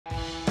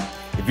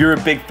If you're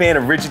a big fan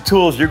of Ridgid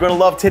Tools, you're gonna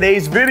love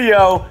today's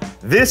video.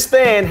 This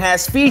fan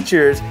has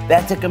features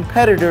that the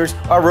competitors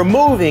are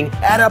removing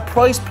at a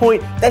price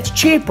point that's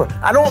cheaper.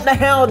 I don't know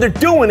how they're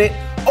doing it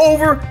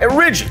over at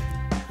Ridgid.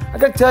 I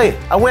gotta tell you,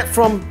 I went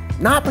from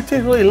not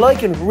particularly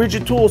liking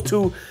Ridgid Tools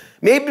to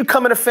maybe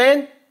becoming a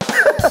fan.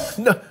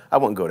 No, I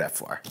wouldn't go that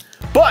far.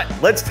 But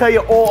let's tell you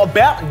all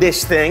about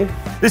this thing.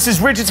 This is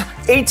Ridgid's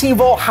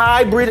 18-volt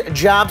hybrid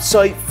job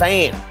site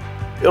fan.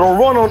 It'll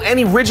run on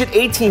any Ridgid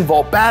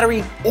 18-volt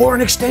battery or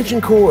an extension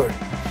cord.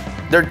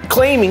 They're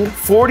claiming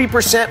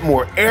 40%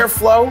 more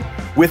airflow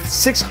with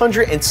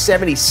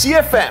 670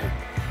 CFM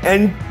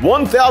and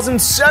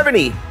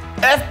 1070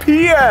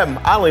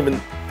 FPM. I don't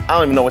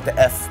even know what the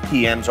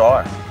FPMs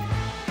are.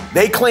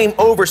 They claim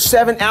over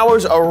 7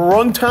 hours of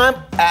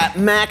runtime at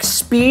max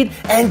speed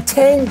and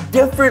 10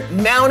 different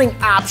mounting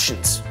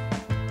options.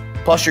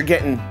 Plus you're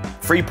getting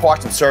free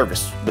parts and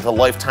service with a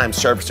lifetime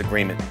service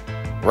agreement.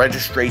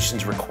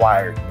 Registration's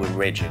required with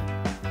Ridgid.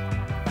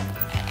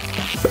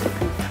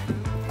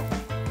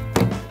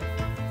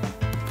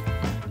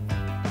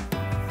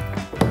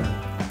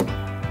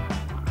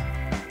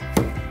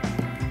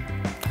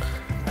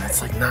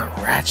 That's like not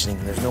ratcheting.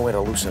 There's no way to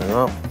loosen it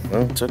up.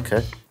 Well, it's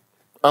okay.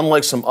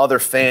 Unlike some other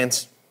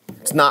fans,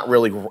 it's not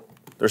really,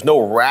 there's no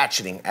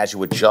ratcheting as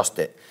you adjust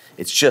it.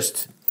 It's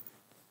just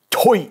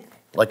tight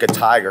like a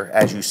tiger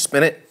as you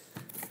spin it.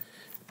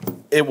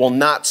 It will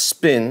not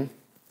spin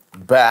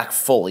back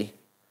fully,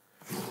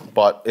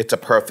 but it's a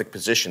perfect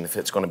position if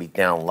it's going to be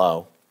down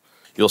low.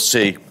 You'll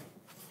see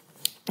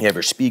you have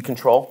your speed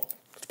control.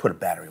 Let's put a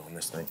battery on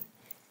this thing.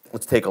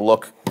 Let's take a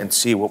look and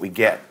see what we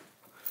get.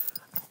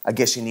 I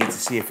guess you need to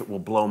see if it will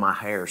blow my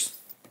hairs.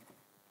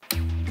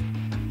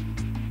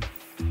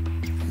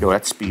 Yo,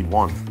 that's speed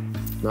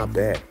 1. Not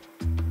bad.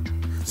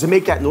 Does it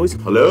make that noise?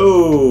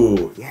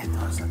 Hello? Yeah, it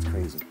does. That's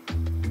crazy.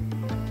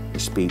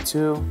 Here's speed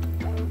 2,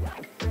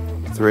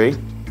 3,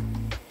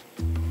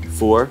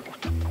 4.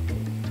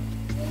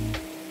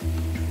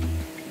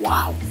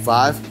 Wow,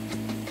 5.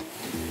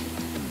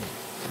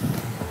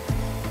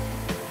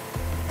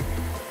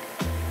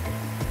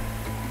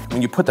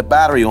 When you put the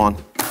battery on,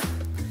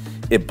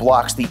 it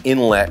blocks the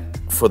inlet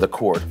for the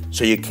cord.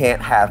 So you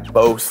can't have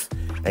both,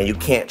 and you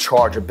can't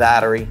charge a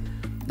battery.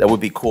 That would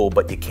be cool,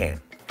 but you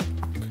can't.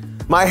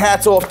 My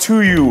hat's off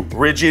to you,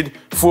 Ridgid,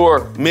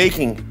 for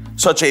making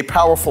such a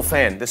powerful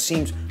fan. This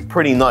seems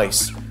pretty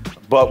nice,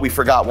 but we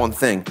forgot one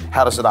thing.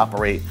 How does it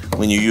operate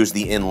when you use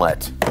the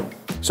inlet?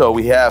 So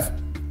we have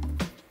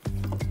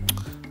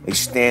a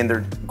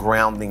standard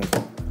grounding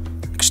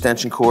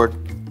extension cord.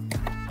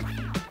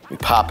 We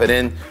pop it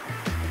in.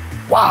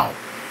 Wow.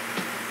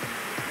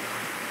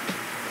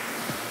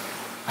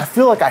 I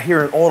feel like I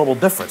hear an audible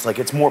difference, like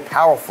it's more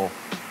powerful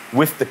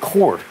with the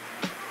cord.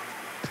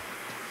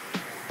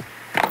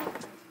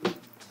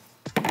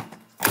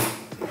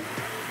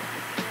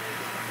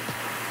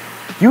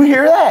 You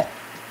hear that?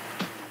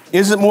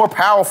 Is it more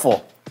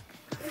powerful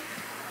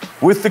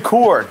with the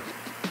cord,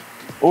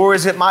 or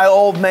is it my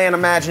old man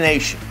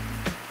imagination?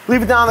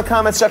 Leave it down in the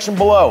comment section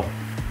below.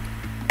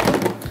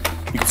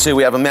 You can see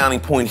we have a mounting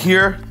point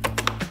here.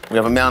 We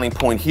have a mounting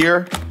point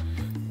here.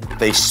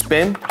 They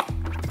spin,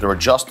 they're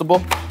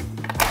adjustable.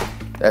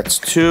 That's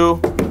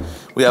 2.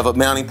 We have a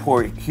mounting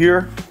point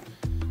here.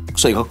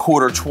 Looks like a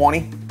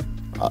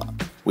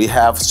 1/4-20. We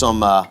have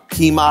some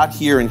key mod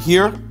here and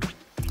here.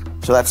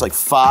 So that's like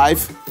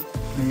 5.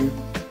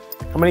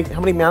 How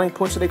many mounting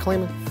points are they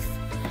claiming?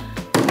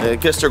 I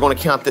guess they're going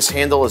to count this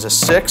handle as a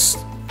 6.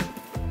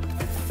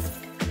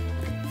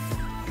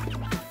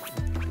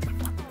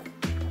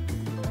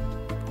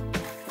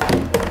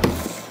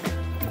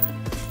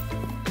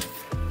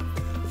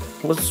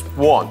 What's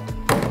 1,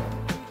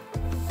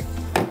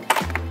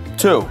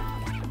 2,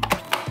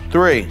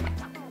 3.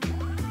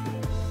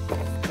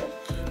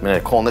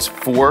 I'm calling this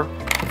 4,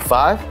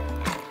 5,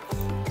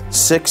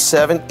 6,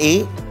 7,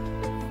 8.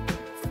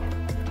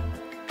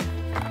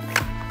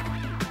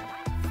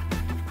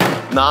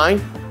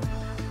 9,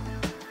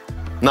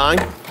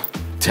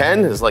 10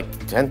 is like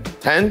 10,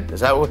 is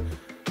that what?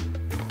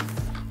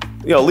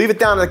 You know, leave it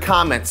down in the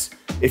comments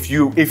if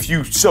you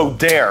so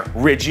dare,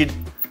 Ridgid.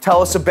 Tell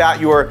us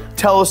about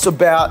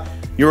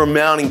your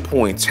mounting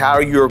points, how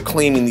you're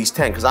claiming these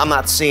 10, because I'm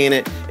not seeing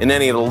it in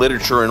any of the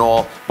literature and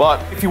all. But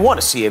if you want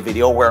to see a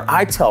video where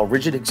I tell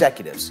Ridgid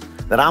executives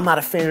that I'm not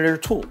a fan of their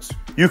tools,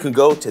 you can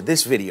go to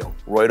this video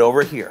right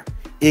over here.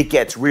 It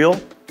gets real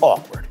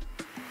awkward.